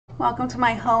welcome to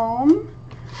my home.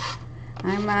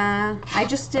 I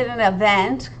just did an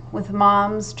event with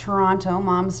Moms Toronto,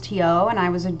 Moms TO, and I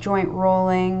was a joint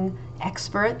rolling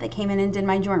expert that came in and did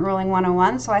my joint rolling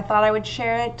 101, so I thought I would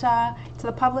share it to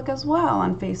the public as well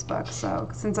on Facebook. So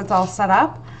since it's all set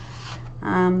up,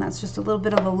 that's just a little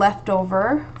bit of a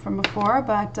leftover from before,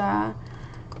 but I'm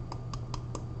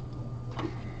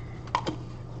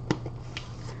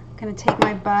going to take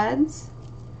my buds,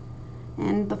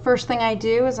 and the first thing I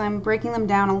do is I'm breaking them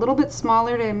down a little bit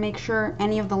smaller to make sure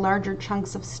any of the larger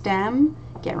chunks of stem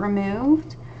get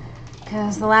removed,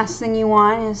 because the last thing you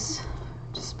want is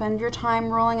to spend your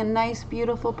time rolling a nice,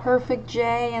 beautiful, perfect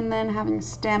J and then having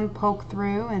stem poke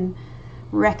through and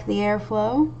wreck the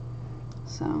airflow.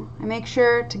 So I make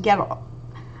sure to get,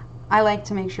 I like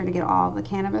to make sure to get all the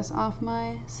cannabis off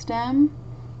my stem.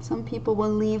 Some people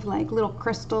will leave like little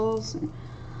crystals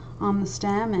on the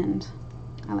stem, and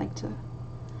I like to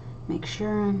make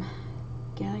sure I'm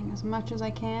getting as much as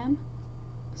I can.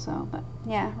 So, but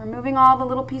yeah, removing all the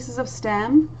little pieces of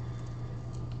stem,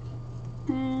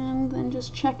 and then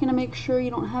just checking to make sure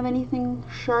you don't have anything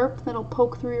sharp that'll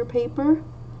poke through your paper.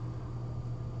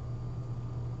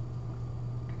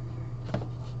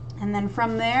 And then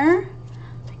from there,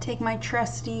 I take my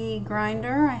trusty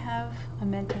grinder. I have a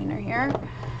Medtainer here,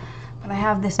 but I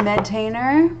have this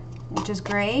Medtainer, which is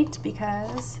great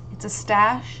because it's a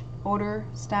stash, odor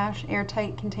stash,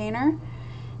 airtight container,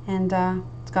 and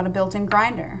it's got a built-in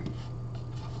grinder.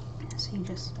 So you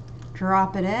just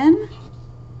drop it in.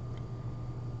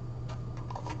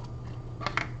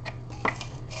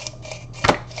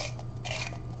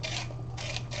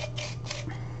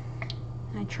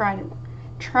 I try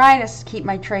to keep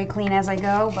my tray clean as I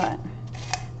go, but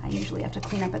I usually have to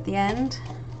clean up at the end.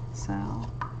 So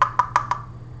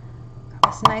got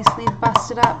this nicely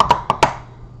busted up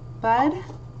bud.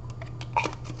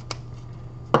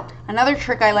 Another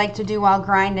trick I like to do while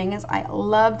grinding is I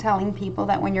love telling people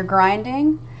that when you're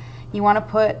grinding, you want to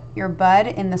put your bud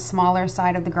in the smaller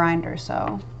side of the grinder.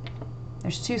 So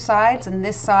there's two sides, and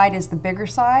this side is the bigger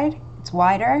side. It's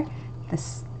wider.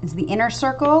 This is the inner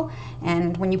circle,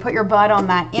 and when you put your bud on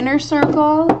that inner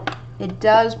circle, it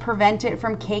does prevent it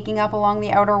from caking up along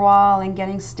the outer wall and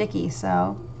getting sticky.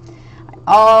 So I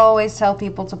always tell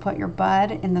people to put your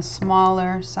bud in the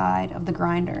smaller side of the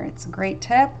grinder. It's a great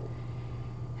tip,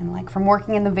 and like from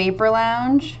working in the vapor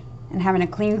lounge and having to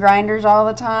clean grinders all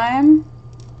the time,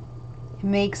 it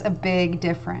makes a big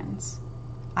difference.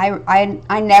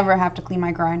 I never have to clean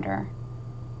my grinder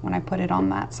when I put it on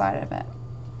that side of it.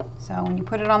 So when you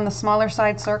put it on the smaller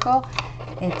side circle,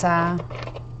 it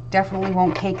definitely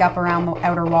won't cake up around the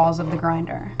outer walls of the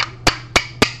grinder.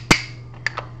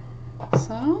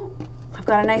 So I've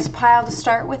got a nice pile to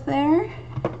start with there.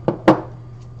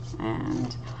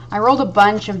 And I rolled a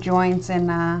bunch of joints in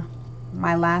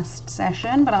my last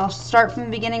session, but I'll start from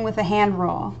the beginning with a hand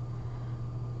roll.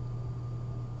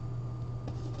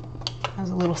 There's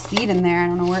a little seed in there. I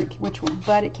don't know which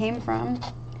bud it came from.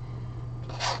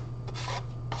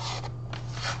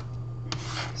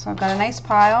 So I've got a nice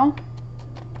pile.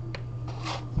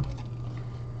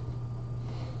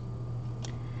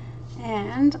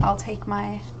 And I'll take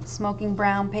my smoking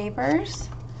brown papers.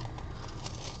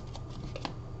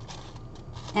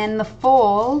 And the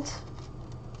fold,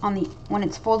 when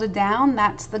it's folded down,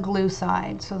 that's the glue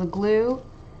side. So the glue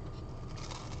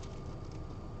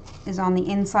is on the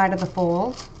inside of the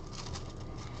fold.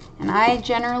 And I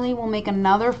generally will make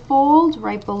another fold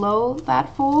right below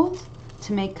that fold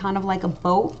to make kind of like a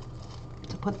boat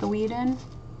to put the weed in.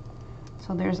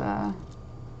 So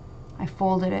I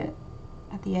folded it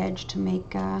at the edge to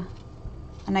make a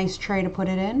nice tray to put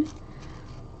it in.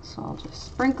 So I'll just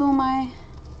sprinkle my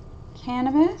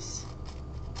cannabis,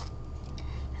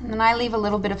 and then I leave a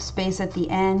little bit of space at the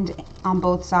end on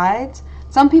both sides.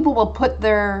 Some people will put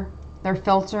their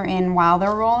filter in while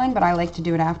they're rolling, but I like to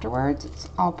do it afterwards. It's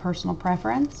all personal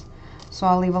preference. So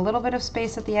I'll leave a little bit of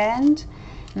space at the end,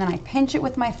 and then I pinch it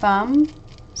with my thumb,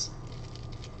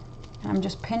 and I'm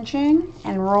just pinching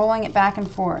and rolling it back and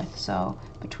forth. So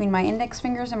between my index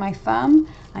fingers and my thumb,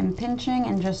 I'm pinching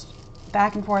and just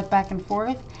back and forth,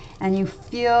 and you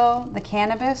feel the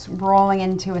cannabis rolling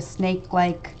into a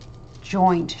snake-like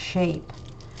joint shape.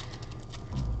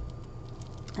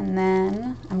 And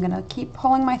then I'm gonna keep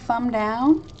pulling my thumb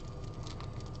down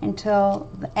until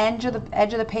the edge of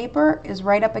the paper is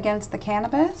right up against the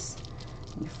cannabis.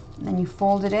 Then you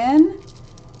fold it in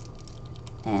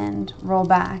and roll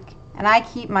back. And I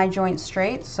keep my joint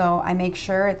straight, so I make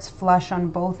sure it's flush on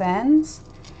both ends.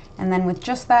 And then with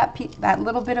just that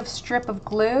little bit of strip of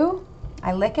glue,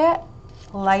 I lick it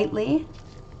lightly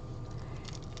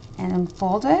and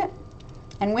fold it.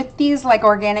 And with these like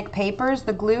organic papers,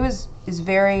 the glue is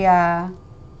very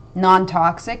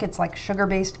non-toxic. It's like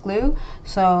sugar-based glue,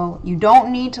 so you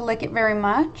don't need to lick it very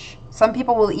much. Some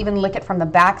people will even lick it from the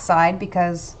back side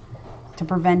because to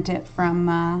prevent it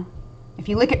from, if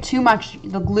you lick it too much,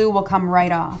 the glue will come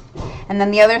right off. And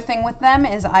then the other thing with them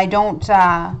is I don't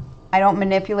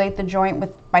manipulate the joint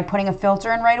by putting a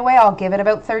filter in right away. I'll give it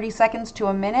about 30 seconds to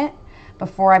a minute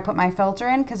before I put my filter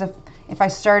in, because if I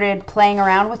started playing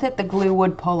around with it, the glue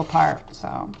would pull apart.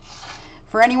 So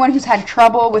for anyone who's had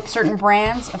trouble with certain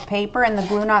brands of paper and the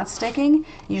glue not sticking,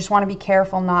 you just want to be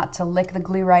careful not to lick the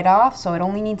glue right off. So it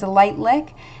only needs a light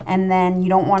lick, and then you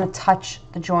don't want to touch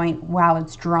the joint while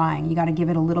it's drying. You got to give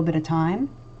it a little bit of time.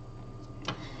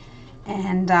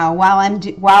 And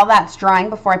while that's drying,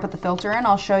 before I put the filter in,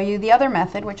 I'll show you the other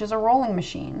method, which is a rolling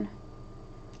machine.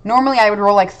 Normally I would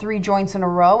roll like 3 joints in a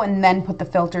row and then put the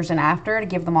filters in after to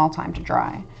give them all time to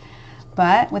dry.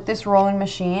 But with this rolling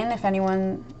machine, if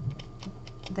anyone,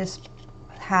 this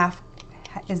half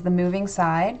is the moving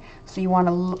side, so you want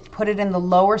to put it in the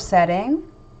lower setting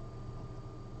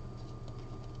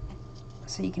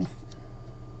so you can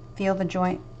feel the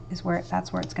joint is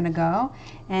that's where it's going to go.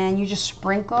 And you just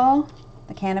sprinkle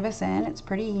the cannabis in. It's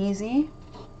pretty easy.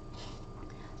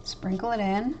 Sprinkle it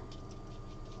in.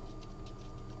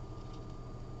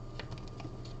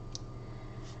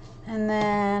 And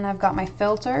then I've got my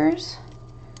filters.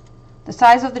 The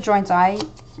size of the joints I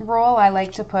roll, I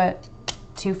like to put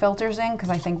 2 filters in because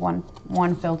I think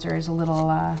one filter is a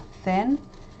little thin.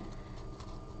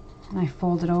 And I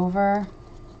fold it over.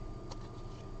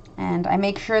 And I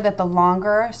make sure that the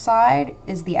longer side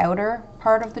is the outer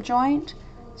part of the joint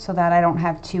so that I don't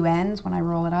have 2 ends when I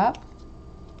roll it up.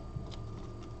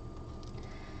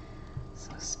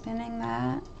 So spinning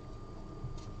that.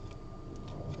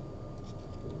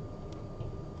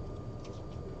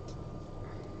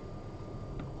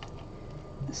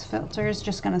 This filter is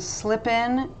just going to slip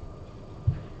in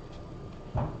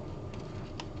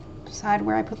beside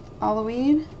where I put all the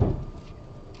weed.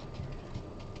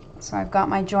 So I've got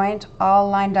my joint all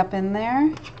lined up in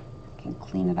there. I can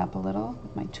clean it up a little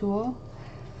with my tool.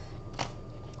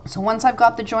 So once I've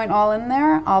got the joint all in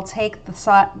there, I'll take the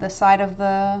side of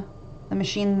the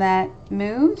machine that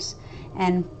moves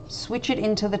and switch it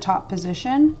into the top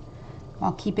position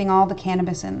while keeping all the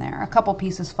cannabis in there. A couple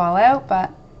pieces fall out,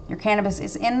 but your cannabis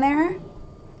is in there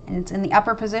and it's in the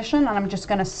upper position, and I'm just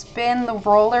going to spin the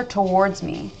roller towards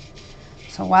me.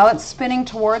 So while it's spinning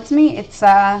towards me, it's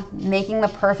making the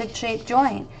perfect shaped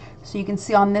joint. So you can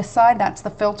see on this side, that's the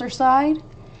filter side.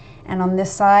 And on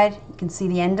this side, you can see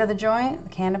the end of the joint, the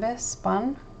cannabis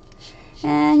spun.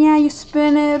 And yeah, you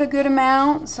spin it a good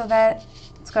amount so that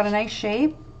it's got a nice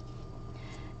shape.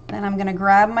 Then I'm going to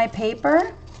grab my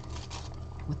paper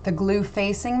with the glue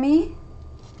facing me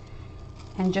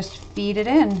and just feed it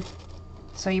in.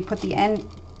 So you put the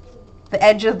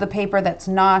edge of the paper that's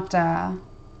not got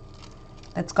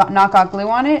glue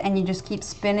on it, and you just keep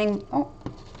spinning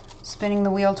the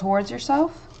wheel towards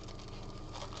yourself.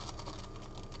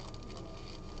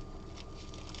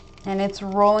 And it's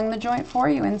rolling the joint for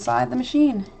you inside the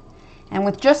machine. And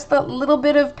with just the little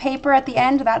bit of paper at the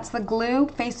end, that's the glue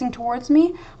facing towards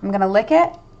me, I'm going to lick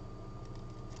it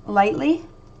lightly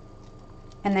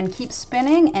and then keep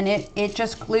spinning, and it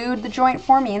just glued the joint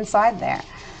for me inside there.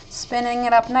 Spinning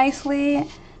it up nicely.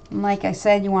 And like I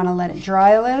said, you want to let it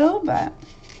dry a little, but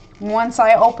once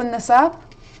I open this up,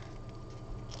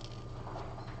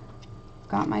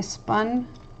 got my spun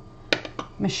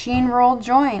machine rolled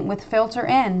joint with filter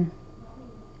in.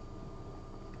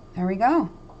 There we go.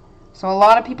 So a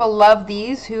lot of people love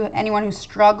these. Anyone who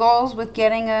struggles with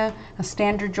getting a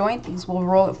standard joint, these will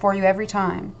roll it for you every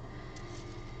time.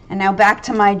 And now back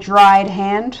to my dried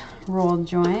hand rolled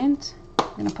joint.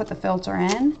 I'm going to put the filter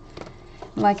in.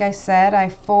 Like I said, I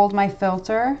fold my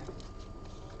filter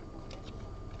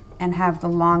and have the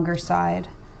longer side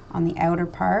on the outer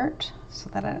part, so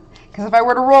that because if I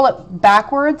were to roll it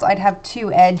backwards, I'd have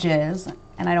 2 edges,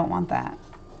 and I don't want that.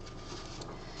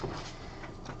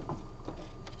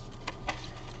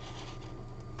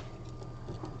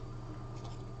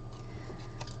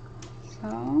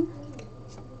 So,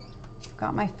 I've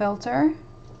got my filter.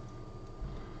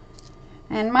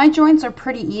 And my joints are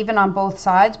pretty even on both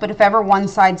sides, but if ever one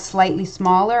side's slightly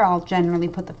smaller, I'll generally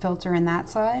put the filter in that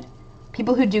side.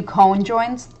 People who do cone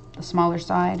joints, the smaller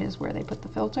side is where they put the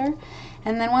filter.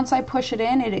 And then once I push it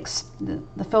in,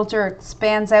 the filter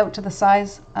expands out to the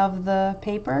size of the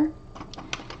paper.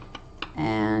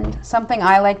 And something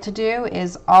I like to do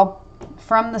is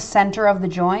from the center of the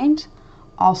joint,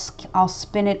 I'll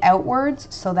spin it outwards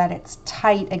so that it's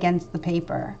tight against the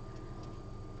paper.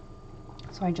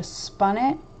 So So I just spun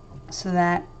it so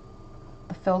that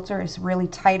the filter is really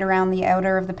tight around the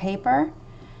outer of the paper,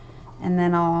 and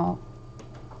then I'll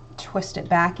twist it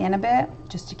back in a bit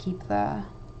just to keep the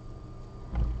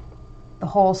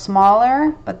hole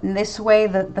smaller, but in this way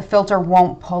the filter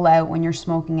won't pull out when you're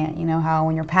smoking it. You know how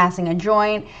when you're passing a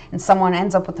joint and someone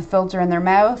ends up with the filter in their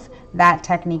mouth, that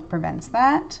technique prevents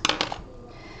that.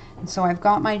 And so I've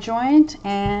got my joint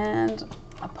and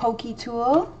a pokey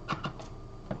tool.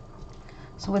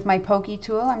 So with my pokey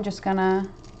tool, I'm just gonna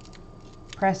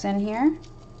press in here,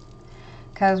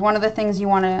 because one of the things you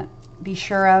want to be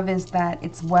sure of is that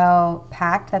it's well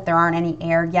packed, that there aren't any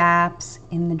air gaps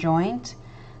in the joint,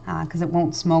 because it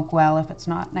won't smoke well if it's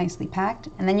not nicely packed.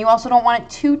 And then you also don't want it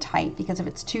too tight, because if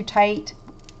it's too tight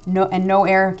and no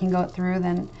air can go through,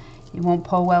 then it won't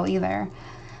pull well either.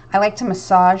 I like to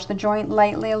massage the joint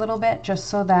lightly a little bit, just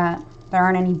so that there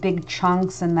aren't any big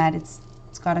chunks and that it's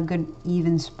got a good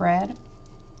even spread.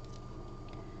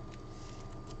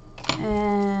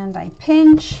 And I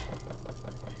pinch,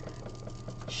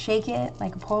 shake it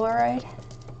like a Polaroid,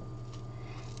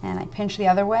 and I pinch the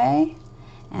other way.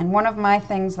 And one of my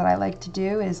things that I like to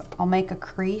do is I'll make a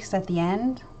crease at the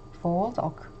end, fold,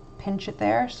 I'll pinch it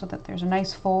there so that there's a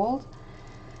nice fold.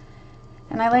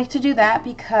 And I like to do that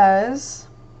because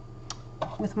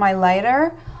with my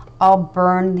lighter, I'll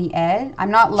burn the edge. I'm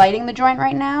not lighting the joint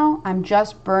right now, I'm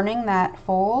just burning that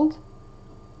fold.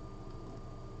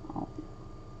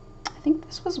 I think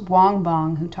this was Wong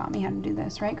Bong who taught me how to do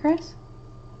this, right, Chris?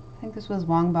 I think this was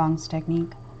Wong Bong's technique.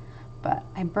 But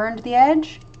I burned the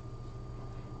edge,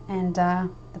 and the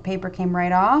paper came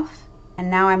right off, and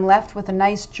now I'm left with a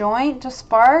nice joint to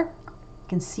spark. You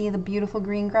can see the beautiful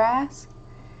green grass,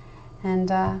 and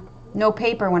no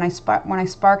paper when I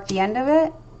spark the end of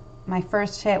it. My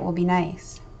first hit will be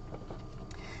nice.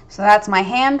 So that's my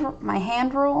hand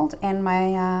rolled and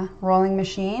my rolling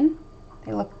machine.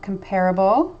 They look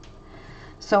comparable.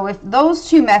 So if those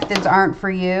two methods aren't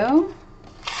for you,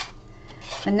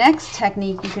 the next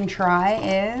technique you can try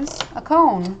is a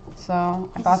cone.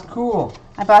 So I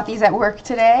bought these at work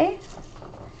today,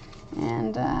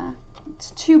 and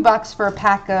it's $2 for a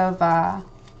pack of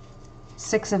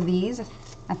 6 of these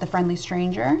at the Friendly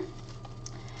Stranger.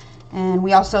 And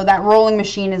we also, that rolling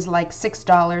machine is like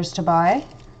 $6 to buy.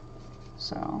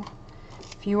 So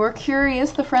if you were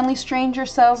curious, the Friendly Stranger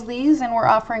sells these, and we're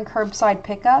offering curbside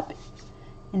pickup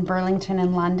in Burlington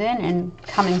and London, and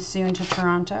coming soon to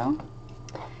Toronto.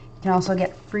 You can also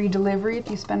get free delivery if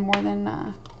you spend more than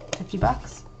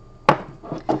 $50.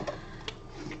 I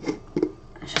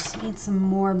just need some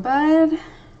more bud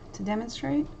to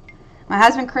demonstrate. My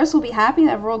husband Chris will be happy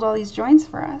that I've rolled all these joints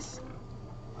for us.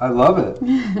 I love it.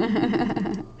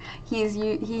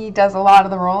 He does a lot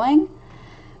of the rolling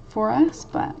for us,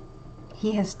 but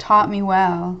he has taught me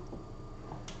well.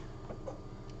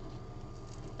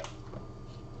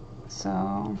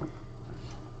 So,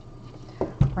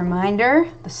 reminder,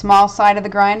 the small side of the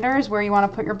grinder is where you want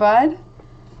to put your bud.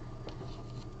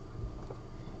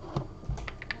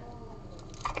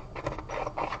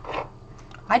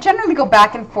 I generally go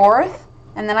back and forth,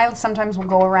 and then I sometimes will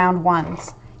go around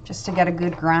once just to get a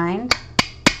good grind.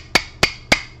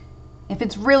 If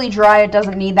it's really dry, it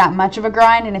doesn't need that much of a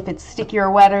grind, and if it's stickier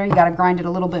or wetter, you got to grind it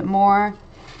a little bit more.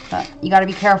 But you got to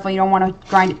be careful, you don't want to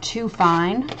grind it too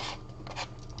fine.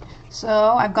 So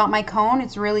I've got my cone.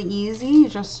 It's really easy. You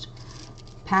just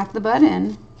pack the bud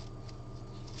in.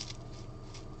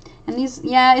 And these,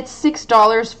 yeah, it's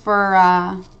 $6 for,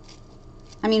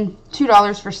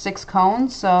 $2 for 6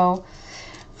 cones. So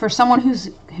for someone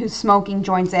who's smoking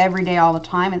joints every day all the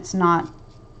time, it's not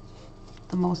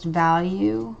the most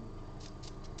value,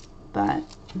 but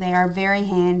they are very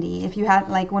handy. If you had,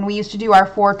 like when we used to do our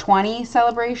 420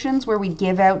 celebrations where we'd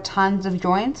give out tons of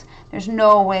joints, there's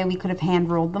no way we could have hand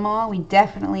rolled them all. We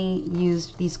definitely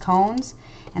used these cones,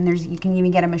 and you can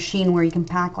even get a machine where you can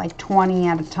pack like 20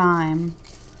 at a time.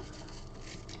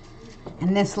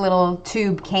 And this little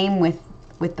tube came with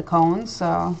the cones,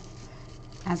 so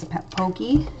as a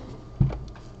pokey.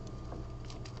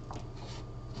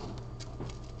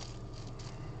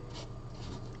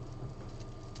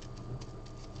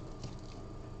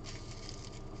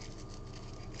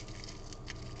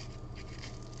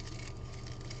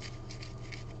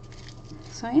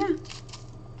 So yeah,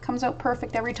 comes out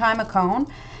perfect every time, a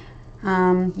cone.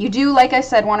 You do, like I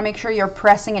said, want to make sure you're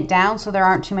pressing it down so there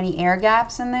aren't too many air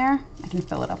gaps in there. I can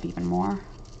fill it up even more.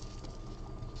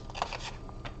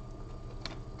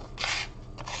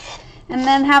 And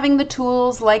then having the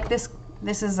tools like this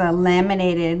is a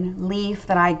laminated leaf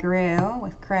that I grew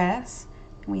with Chris.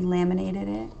 We laminated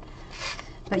it.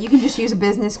 But you can just use a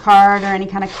business card or any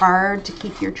kind of card to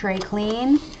keep your tray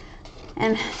clean.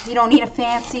 And you don't need a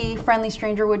fancy friendly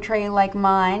stranger wood tray like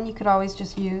mine. You could always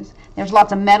just use, there's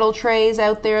lots of metal trays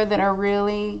out there that are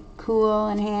really cool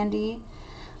and handy.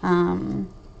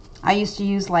 I used to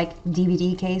use like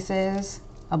DVD cases,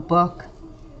 a book,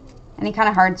 any kind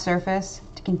of hard surface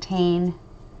to contain.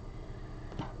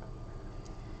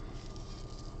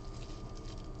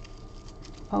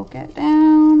 Poke it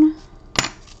down.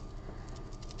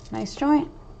 Nice joint.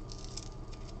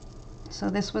 So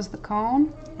this was the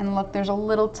cone, and look, there's a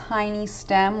little tiny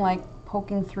stem like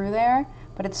poking through there,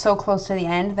 but it's so close to the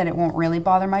end that it won't really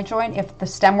bother my joint. If the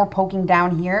stem were poking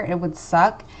down here, it would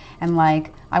suck, and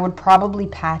like I would probably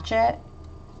patch it.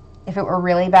 If it were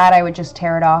really bad, I would just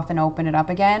tear it off and open it up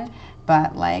again.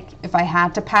 But like if I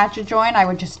had to patch a joint, I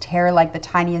would just tear like the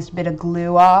tiniest bit of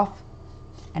glue off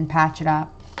and patch it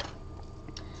up.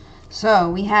 So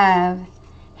we have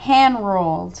hand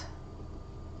rolled,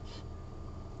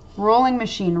 rolling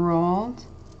machine rolled,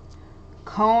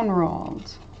 cone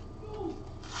rolled.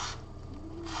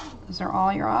 Those are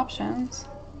all your options.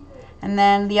 And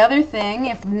then the other thing,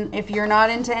 if you're not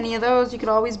into any of those, you could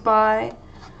always buy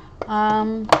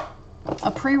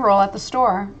a pre-roll at the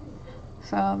store.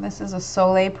 So this is a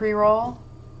Soleil pre-roll.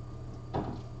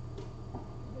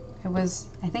 It was,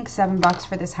 I think, $7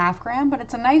 for this half gram, but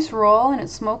it's a nice roll and it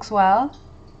smokes well.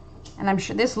 And I'm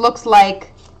sure this looks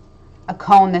like a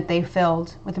cone that they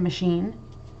filled with a machine.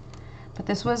 But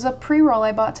this was a pre-roll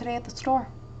I bought today at the store.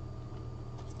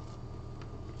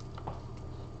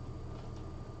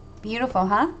 Beautiful,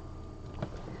 huh?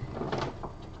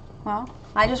 Well,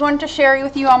 I just wanted to share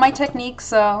with you all my techniques.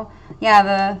 So yeah,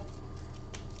 the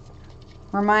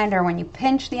reminder, when you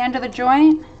pinch the end of the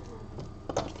joint,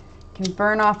 you can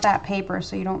burn off that paper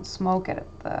so you don't smoke it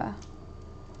at the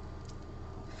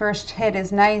first hit.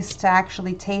 Is nice to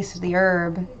actually taste the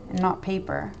herb and not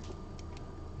paper,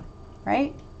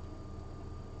 right?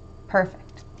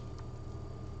 Perfect.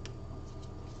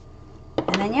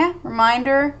 And then yeah,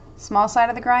 reminder, small side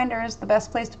of the grinder is the best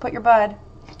place to put your bud.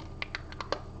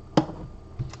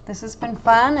 This has been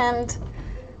fun, and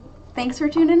thanks for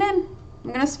tuning in.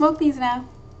 I'm gonna smoke these now.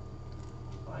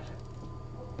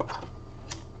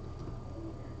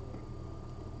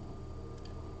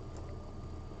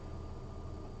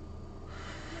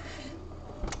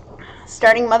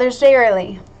 Starting Mother's Day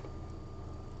early.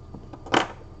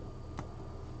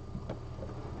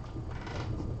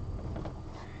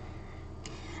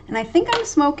 And I think I'm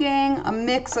smoking a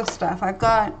mix of stuff. I've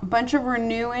got a bunch of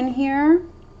Renew in here.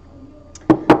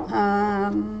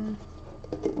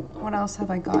 What else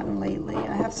have I gotten lately?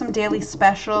 I have some Daily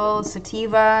Special,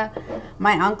 Sativa.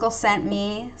 My uncle sent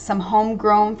me some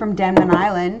homegrown from Denman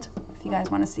Island, if you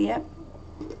guys want to see it.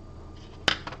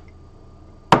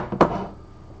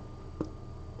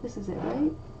 This is it,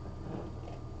 right?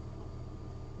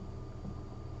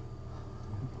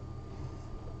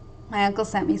 My uncle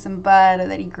sent me some bud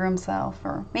that he grew himself,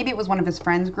 or maybe it was one of his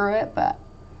friends grew it, but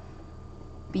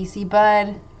BC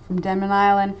bud from Denman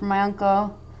Island from my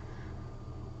uncle.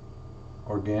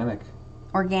 Organic.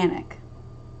 Organic.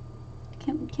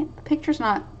 The picture's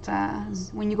not,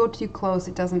 when you go too close,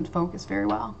 it doesn't focus very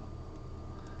well.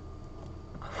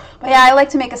 But yeah, I like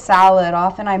to make a salad.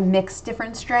 Often I mix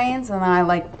different strains, and then I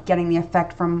like getting the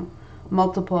effect from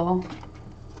multiple.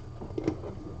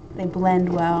 They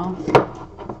blend well.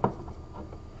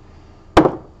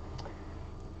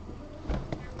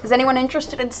 Is anyone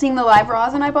interested in seeing the live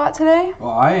rosin I bought today? Well,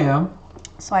 I am.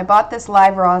 So I bought this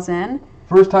live rosin.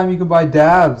 First time you can buy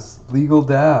dabs, legal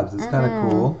dabs. It's kind of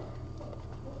cool.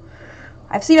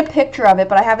 I've seen a picture of it,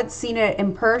 but I haven't seen it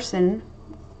in person.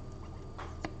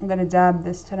 I'm going to dab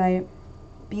this tonight.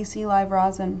 BC live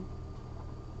rosin.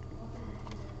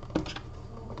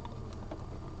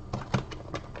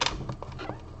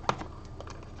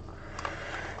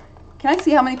 Can I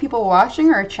see how many people are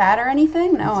watching or chat or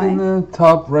anything? No, it's in the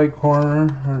top right corner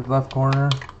or left corner.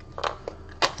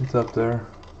 It's up there.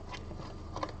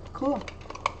 Cool.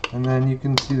 And then you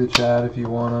can see the chat if you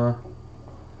wanna.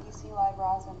 BC live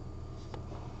rosin.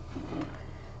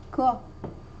 Cool.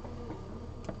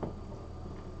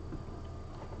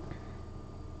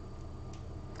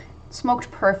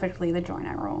 Smoked perfectly, the joint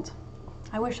I rolled.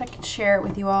 I wish I could share it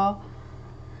with you all.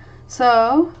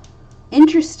 So,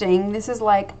 interesting. This is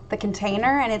like the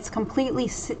container, and it's completely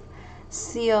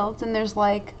sealed, and there's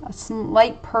like a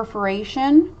slight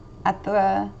perforation at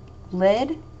the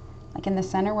lid, like in the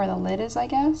center where the lid is, I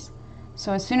guess.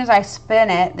 So as soon as I spin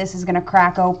it, this is gonna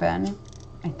crack open,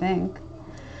 I think.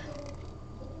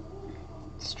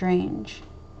 Strange.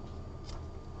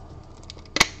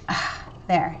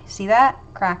 There, see that?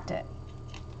 Cracked it.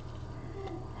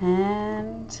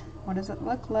 And what does it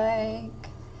look like?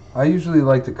 I usually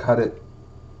like to cut it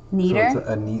Neater? so it's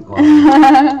a neat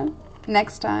line.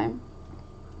 Next time.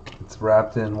 It's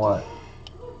wrapped in what?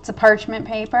 It's a parchment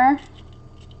paper.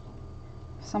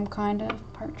 Some kind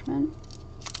of parchment.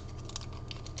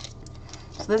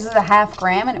 So this is a half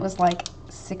gram and it was like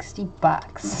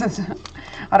 $60.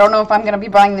 I don't know if I'm going to be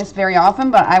buying this very often,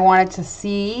 but I wanted to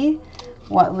see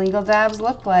what legal dabs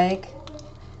look like.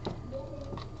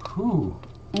 Ooh.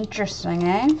 Interesting,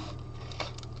 eh?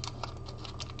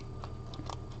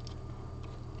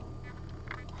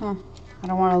 Huh. I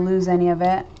don't want to lose any of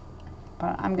it,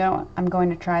 but I'm going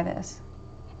to try this.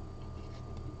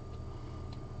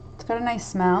 It's got a nice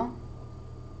smell.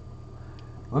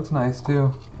 Looks nice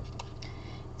too.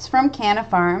 It's from Canna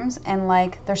Farms, and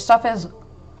like their stuff is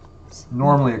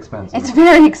normally expensive. It's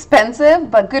very expensive,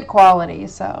 but good quality,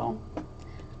 so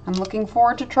I'm looking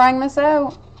forward to trying this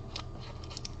out.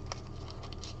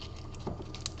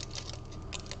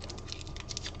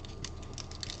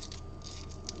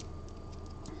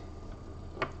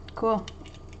 Cool.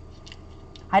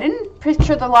 I didn't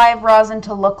picture the live rosin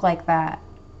to look like that.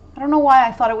 I don't know why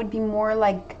I thought it would be more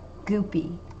like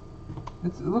goopy.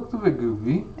 It looked a bit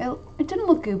goopy. It didn't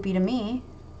look goopy to me.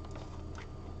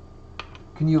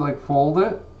 Can you like fold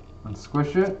it and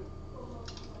squish it?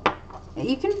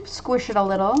 You can squish it a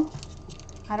little.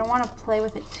 I don't want to play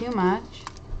with it too much.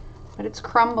 But it's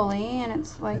crumbly and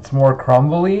it's like... It's more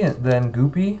crumbly than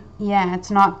goopy? Yeah,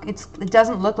 it's not... It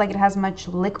doesn't look like it has much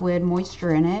liquid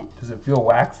moisture in it. Does it feel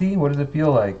waxy? What does it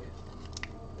feel like?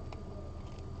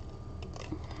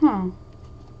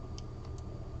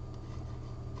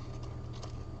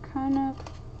 Kind of...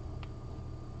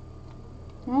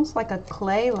 Almost like a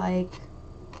clay, like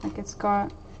it's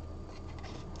got...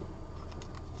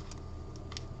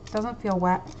 Doesn't feel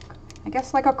wet. I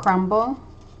guess like a crumble.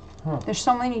 Huh. There's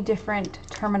so many different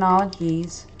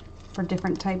terminologies for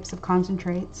different types of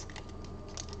concentrates.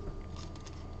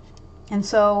 And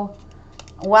so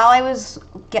while I was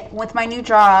with my new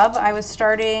job, I was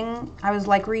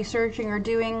like researching or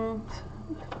doing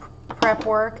prep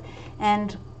work,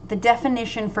 and the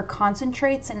definition for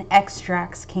concentrates and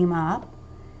extracts came up.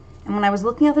 And when I was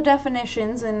looking at the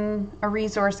definitions in a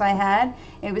resource I had,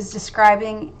 it was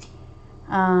describing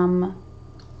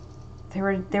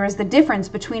there was the difference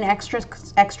between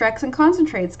extracts and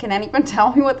concentrates. Can anyone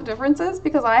tell me what the difference is?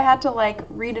 Because I had to like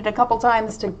read it a couple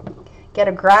times to get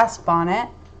a grasp on it.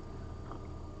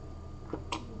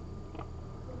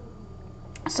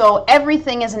 So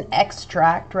everything is an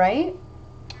extract, right?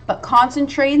 But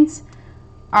concentrates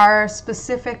are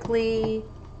specifically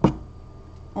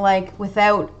like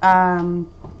without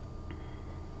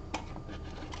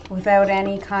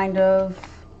any kind of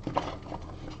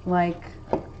like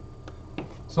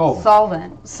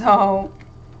solvent. So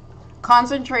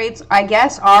concentrates, I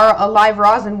guess, are a live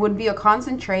rosin would be a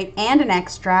concentrate and an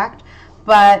extract,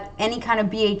 but any kind of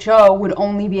BHO would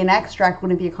only be an extract,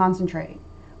 wouldn't be a concentrate.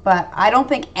 But I don't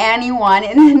think anyone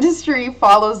in the industry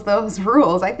follows those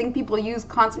rules. I think people use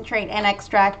concentrate and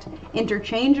extract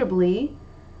interchangeably,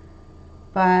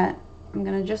 but I'm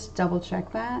gonna just double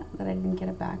check that I didn't get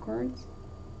it backwards.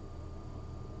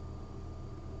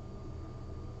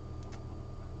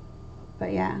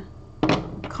 But yeah,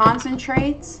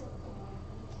 concentrates,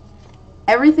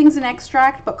 everything's an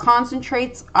extract, but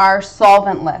concentrates are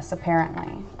solventless,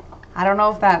 apparently. I don't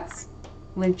know if that's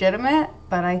legitimate,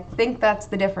 but I think that's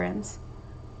the difference.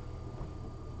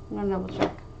 I'm gonna double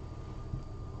check.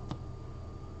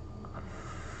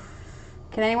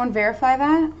 Can anyone verify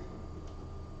that?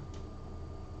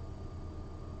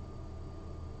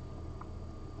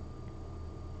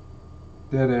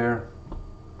 Dead air.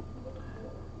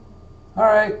 All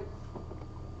right.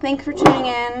 Thanks for tuning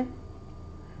in.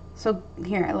 So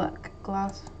here, look,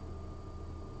 gloss.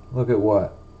 Look at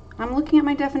what? I'm looking at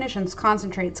my definitions.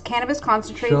 Concentrates. Cannabis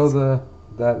concentrates. Show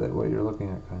that what you're looking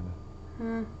at, kind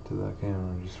of, to that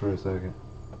camera, just for a second.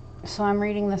 So I'm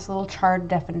reading this little chart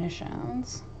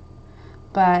definitions.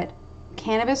 But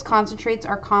cannabis concentrates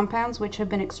are compounds which have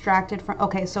been extracted from...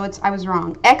 Okay, so I was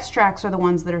wrong. Extracts are the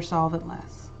ones that are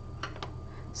solventless.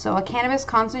 So a cannabis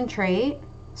concentrate...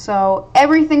 So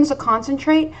everything's a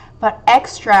concentrate, but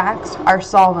extracts are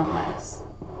solventless.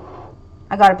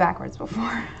 I got it backwards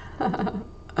before.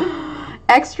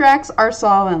 Extracts are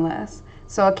solventless.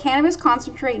 So a cannabis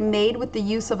concentrate made with the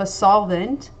use of a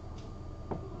solvent.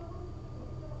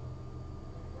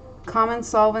 Common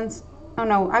solvents. Oh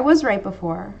no, I was right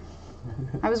before.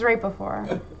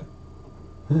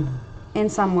 In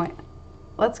some way.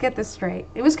 Let's get this straight.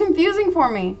 It was confusing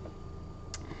for me.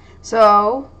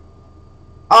 So...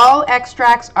 all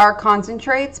extracts are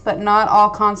concentrates, but not all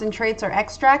concentrates are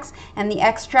extracts, and the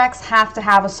extracts have to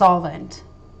have a solvent.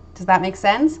 Does that make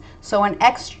sense? So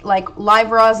like live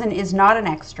rosin is not an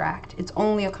extract. It's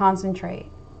only a concentrate.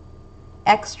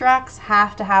 Extracts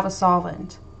have to have a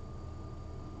solvent.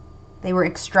 They were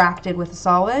extracted with a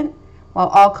solvent, while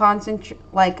all concentrate,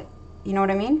 like, you know what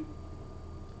I mean?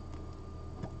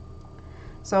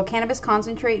 So cannabis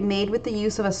concentrate made with the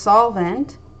use of a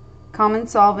solvent. Common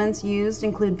solvents used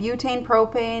include butane,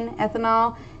 propane,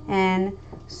 ethanol, and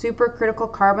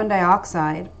supercritical carbon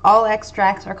dioxide. All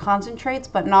extracts are concentrates,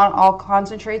 but not all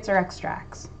concentrates are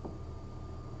extracts.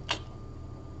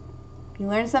 You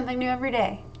learn something new every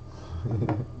day.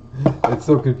 It's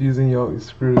so confusing, you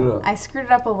screwed it up. I screwed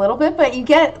it up a little bit, but you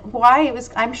get why it was.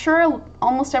 I'm sure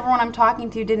almost everyone I'm talking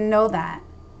to didn't know that.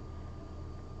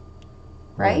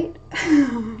 Right?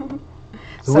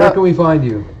 So where can we find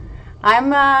you?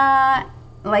 I'm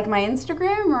like my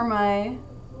Instagram or my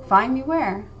find me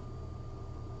where?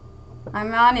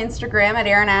 I'm on Instagram at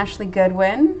Erin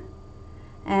Goodwin,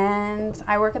 and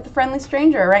I work at the Friendly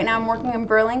Stranger. Right now I'm working in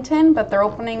Burlington, but they're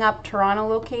opening up Toronto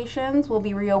locations. We'll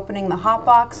be reopening the Hot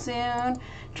Box soon.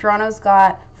 Toronto's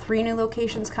got 3 new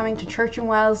locations coming to Church and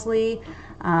Wellesley,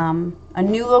 a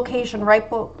new location right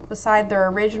beside their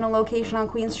original location on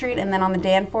Queen Street, and then on the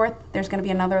Danforth there's going to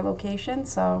be another location.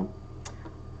 So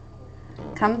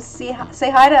come say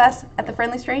hi to us at the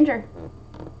Friendly Stranger.